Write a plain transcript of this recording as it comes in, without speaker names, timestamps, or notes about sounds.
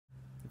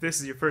this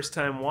is your first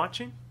time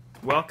watching,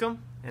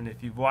 welcome. And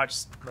if you've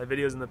watched my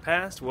videos in the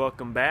past,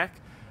 welcome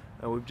back.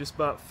 We've just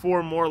bought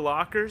 4 more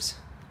lockers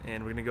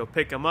and we're gonna go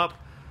pick them up.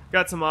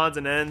 Got some odds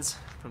and ends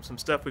from some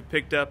stuff we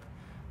picked up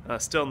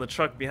still in the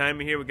truck behind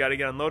me here. We gotta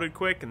get unloaded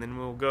quick and then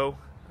we'll go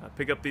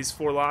pick up these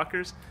 4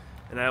 lockers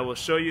and I will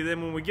show you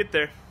them when we get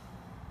there.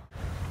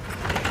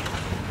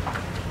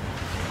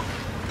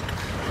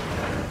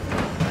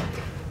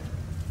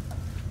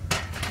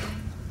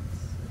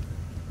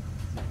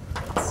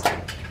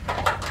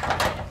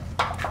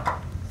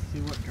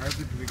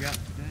 We got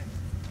today.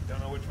 Don't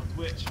know which one's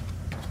which.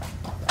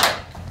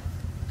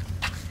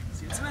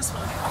 See, it's this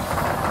one.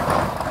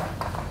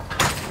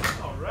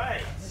 All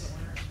right.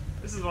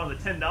 This is one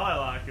of the $10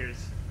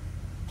 lockers.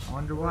 I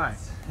wonder why.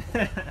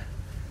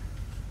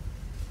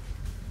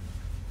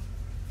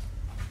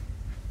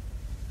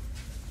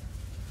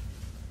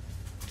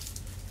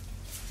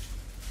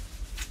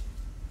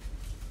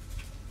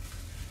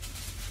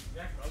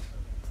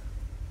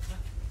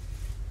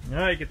 All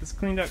right, get this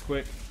cleaned up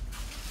quick.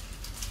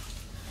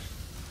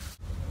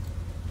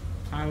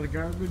 Pile of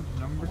garbage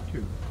number 2.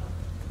 Come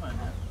on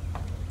now.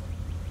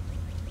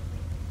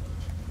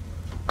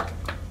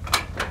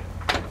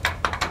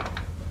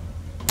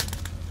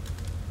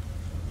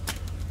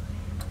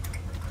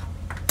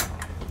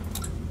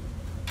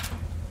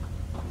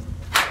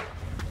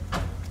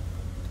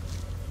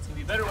 It's gonna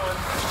be a better one.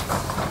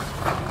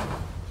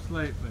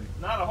 Slightly.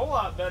 Not a whole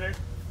lot better.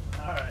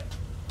 All right,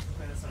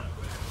 clean this one up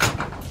quick.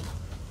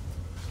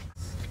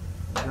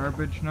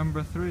 Garbage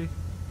number 3.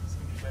 It's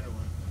gonna be a better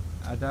one.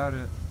 I doubt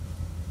it.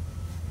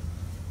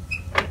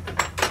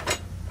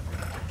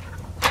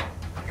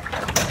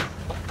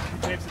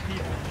 Types of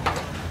people.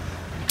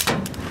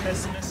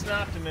 Pessimists and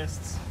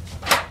optimists.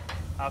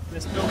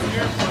 Optimist builds an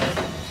airplane.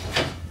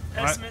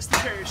 Pessimist the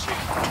parachute.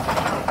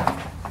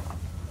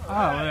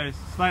 Oh, there's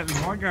slightly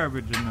more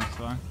garbage in this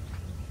one.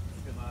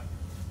 Good luck.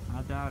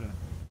 I doubt it.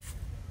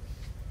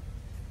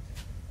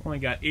 Only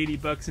got 80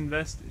 bucks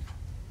invested.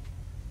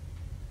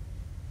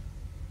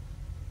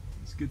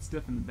 There's good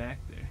stuff in the back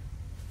there.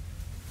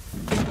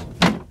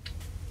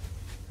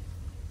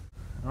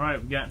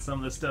 Alright, we got some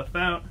of this stuff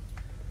out.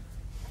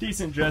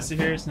 Decent dresser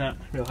here, it's not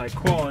real high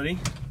quality.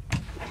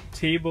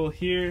 Table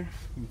here,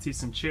 you can see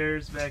some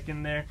chairs back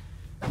in there.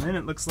 And then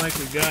it looks like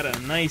we got a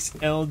nice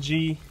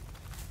LG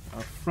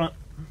front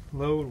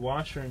load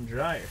washer and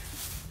dryer.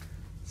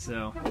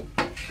 So,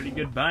 pretty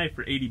good buy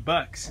for 80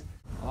 bucks.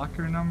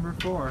 Locker number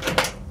 4.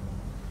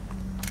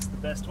 It's the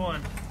best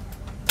one.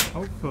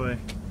 Hopefully.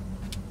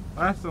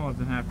 Last one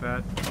wasn't half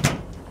bad.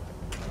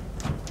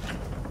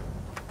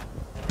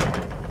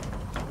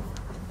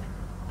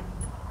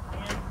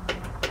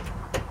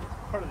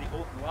 Part of the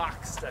old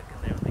lock stuck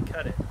in there when they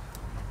cut it.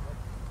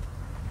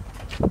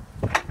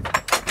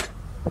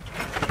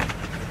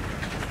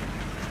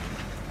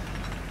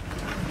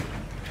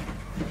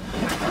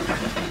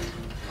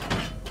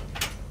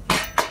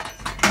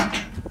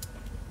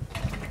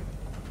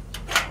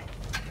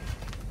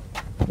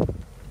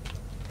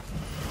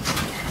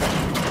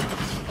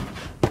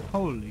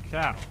 Holy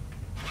cow.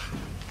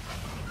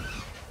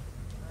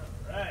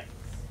 Alright.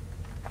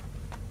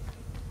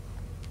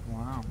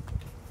 Wow.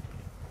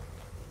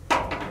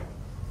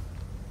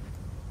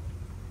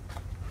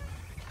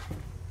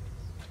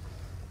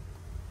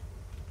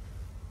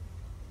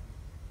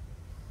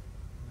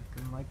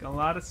 Looking like a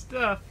lot of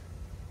stuff.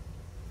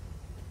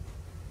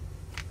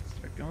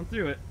 Start going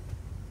through it.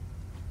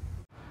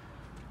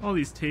 All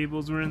these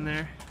tables were in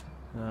there,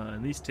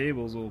 and these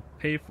tables will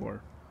pay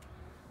for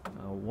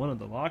one of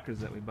the lockers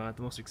that we bought,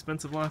 the most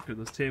expensive locker.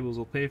 Those tables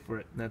will pay for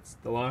it, and that's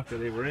the locker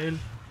they were in.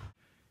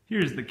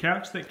 Here's the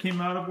couch that came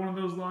out of one of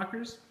those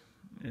lockers.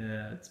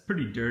 It's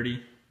pretty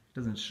dirty.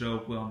 Doesn't show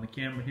up well on the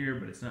camera here,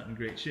 but it's not in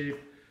great shape.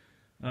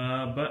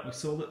 But we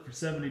sold it for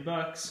 70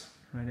 bucks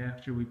right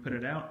after we put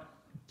it out.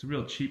 It's a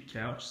real cheap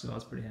couch, so I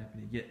was pretty happy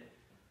to get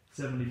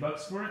 70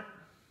 bucks for it.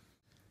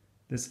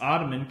 This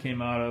ottoman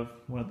came out of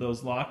one of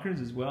those lockers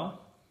as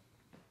well.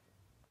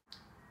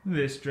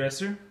 This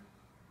dresser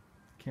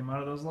came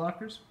out of those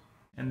lockers.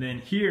 And then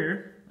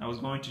here, I was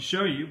going to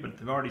show you, but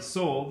they've already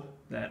sold,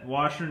 that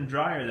washer and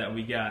dryer that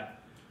we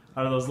got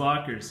out of those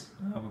lockers.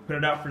 We put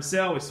it out for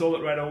sale, we sold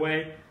it right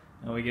away,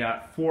 and we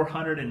got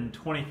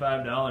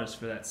 $425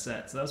 for that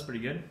set, so that was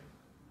pretty good.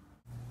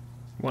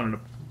 Wanted to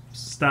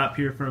stop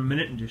here for a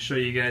minute and just show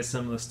you guys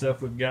some of the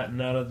stuff we've gotten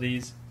out of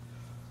these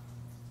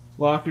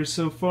lockers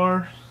so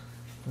far.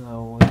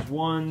 There's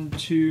 1,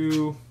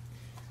 2,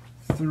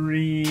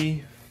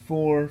 3,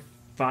 4,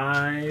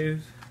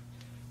 5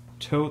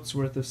 totes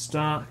worth of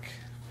stock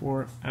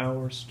for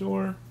our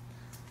store.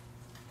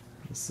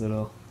 This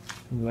little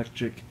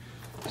electric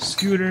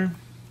scooter,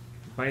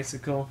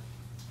 bicycle,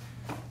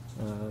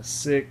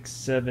 6,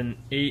 7,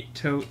 8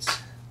 totes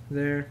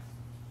there.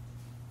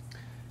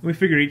 We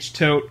figure each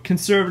tote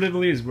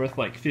conservatively is worth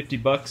like 50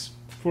 bucks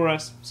for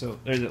us, so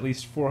there's at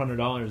least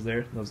 $400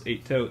 there, those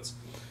 8 totes.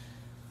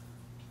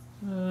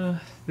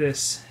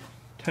 This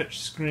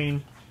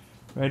touchscreen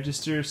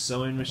register,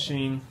 sewing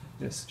machine,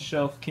 this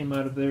shelf came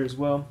out of there as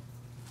well.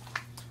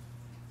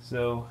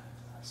 So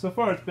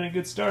far it's been a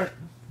good start.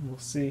 We'll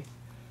see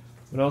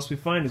what else we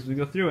find as we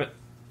go through it.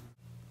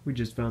 We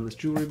just found this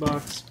jewelry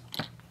box.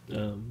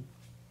 Doesn't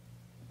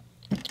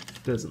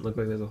look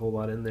like there's a whole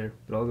lot in there,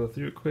 but I'll go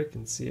through it quick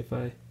and see if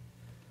I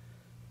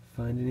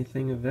find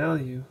anything of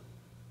value.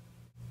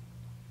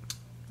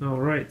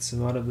 Alright,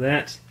 so out of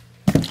that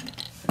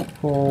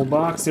whole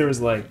box there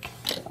was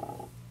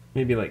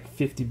maybe like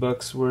 50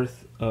 bucks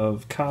worth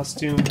of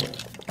costume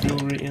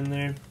jewelry in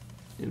there,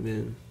 and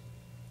then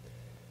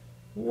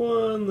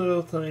one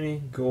little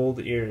tiny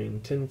gold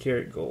earring, 10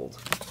 karat gold.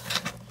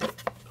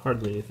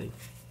 Hardly anything,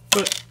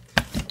 but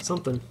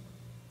something.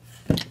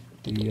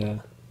 The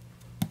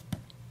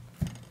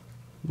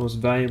most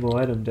valuable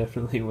item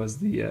definitely was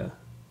the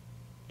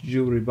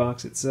jewelry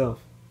box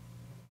itself.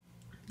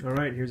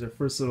 Alright, here's our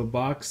first little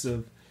box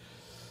of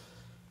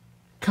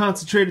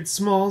concentrated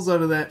smalls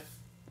out of that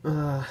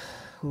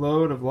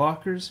load of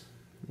lockers,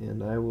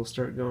 and I will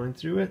start going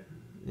through it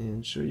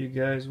and show you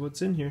guys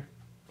what's in here.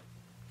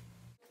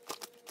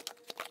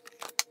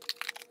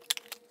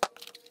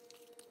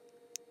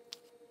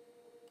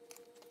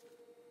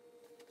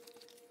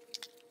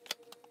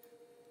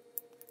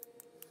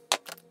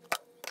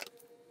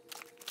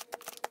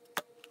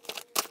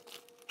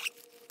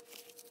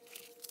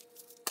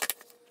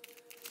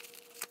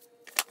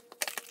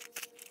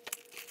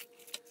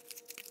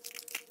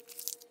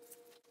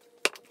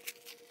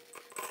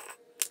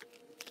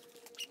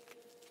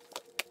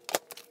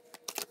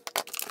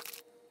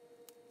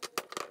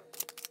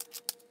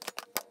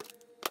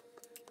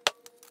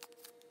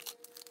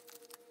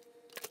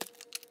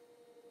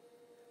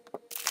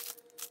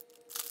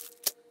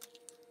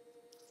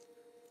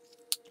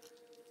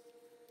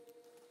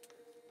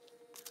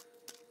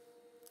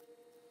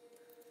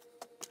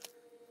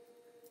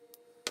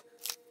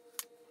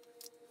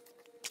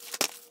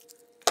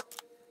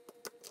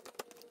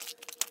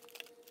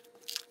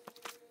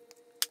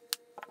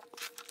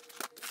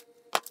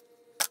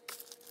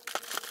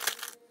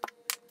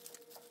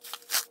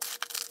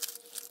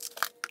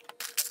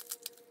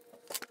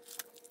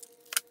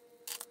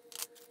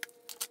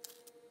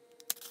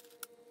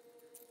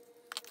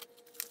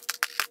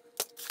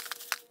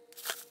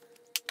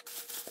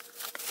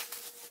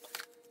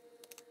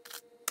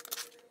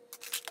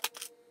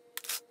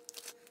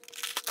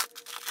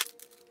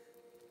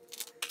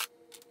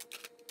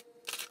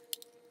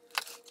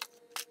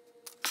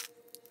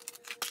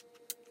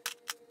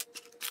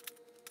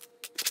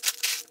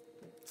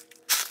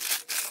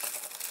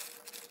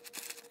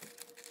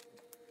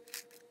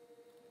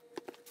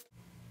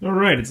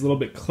 Alright, it's a little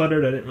bit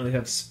cluttered. I didn't really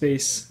have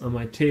space on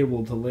my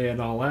table to lay it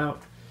all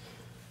out.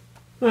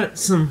 But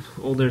some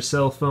older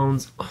cell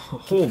phones, a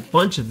whole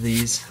bunch of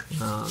these.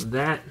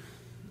 That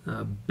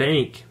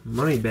bank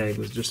money bag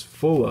was just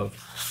full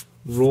of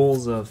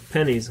rolls of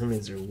pennies. How many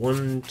is there?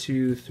 1,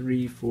 2,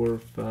 3, 4,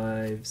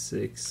 5,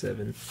 6,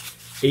 7,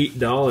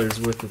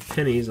 $8 worth of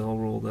pennies all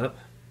rolled up.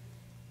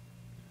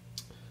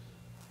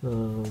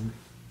 A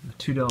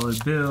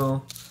 $2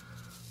 bill,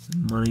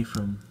 money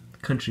from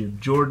country of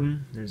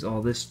Jordan. There's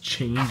all this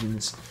change in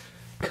this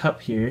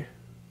cup here.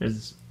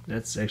 That's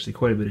actually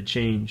quite a bit of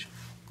change.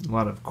 A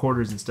lot of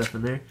quarters and stuff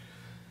in there.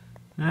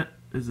 That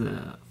is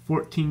a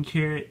 14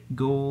 karat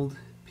gold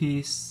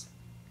piece.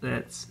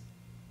 That's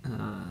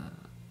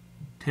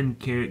 10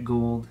 karat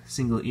gold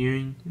single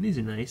earring. And these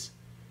are nice.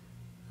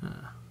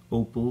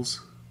 Opals,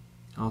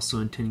 also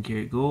in 10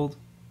 karat gold.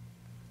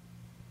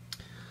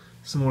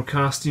 Some more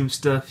costume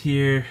stuff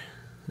here.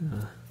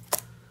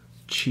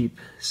 Cheap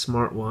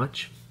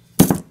smartwatch.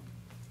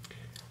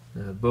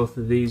 Both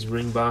of these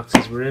ring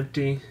boxes were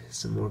empty.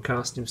 Some more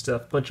costume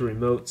stuff, bunch of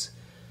remotes,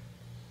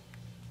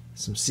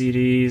 some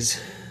CDs.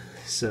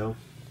 So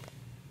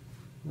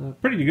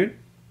pretty good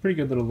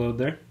little load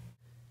there.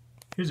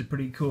 Here's a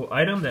pretty cool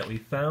item that we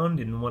found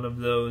in one of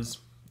those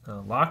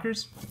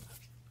lockers.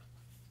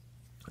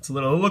 It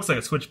looks like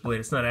a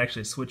switchblade. It's not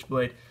actually a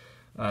switchblade.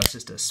 It's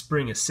just a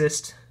spring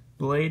assist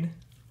blade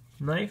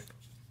knife,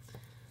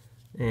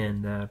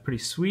 and pretty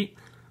sweet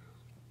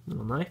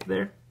little knife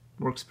there.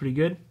 Works pretty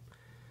good.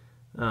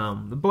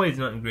 The blade's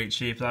not in great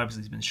shape.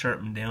 Obviously, it's been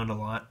sharpened down a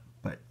lot,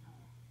 but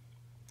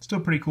still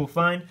pretty cool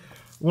find.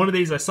 One of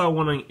these, I saw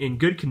one in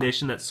good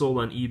condition that sold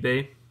on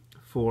eBay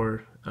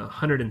for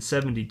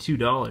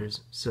 $172.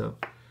 So,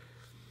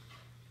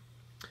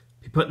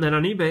 be putting that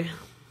on eBay.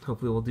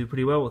 Hopefully, we'll do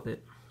pretty well with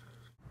it.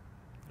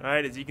 All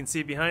right, as you can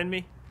see behind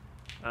me,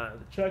 the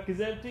truck is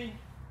empty,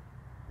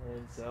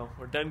 and so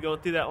we're done going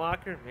through that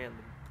locker. Man,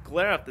 the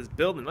glare off this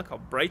building. Look how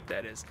bright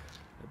that is.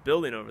 The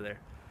building over there.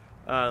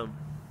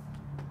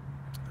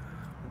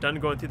 Done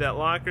going through that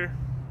locker,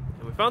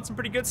 and we found some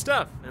pretty good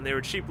stuff, and they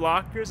were cheap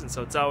lockers, and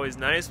so it's always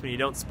nice when you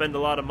don't spend a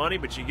lot of money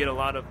but you get a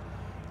lot of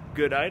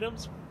good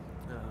items.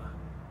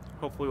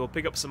 Hopefully we'll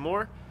pick up some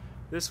more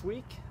this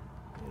week,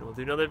 and we'll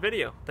do another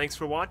video. Thanks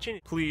for watching.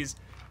 Please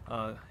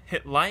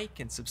hit like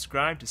and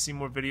subscribe to see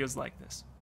more videos like this.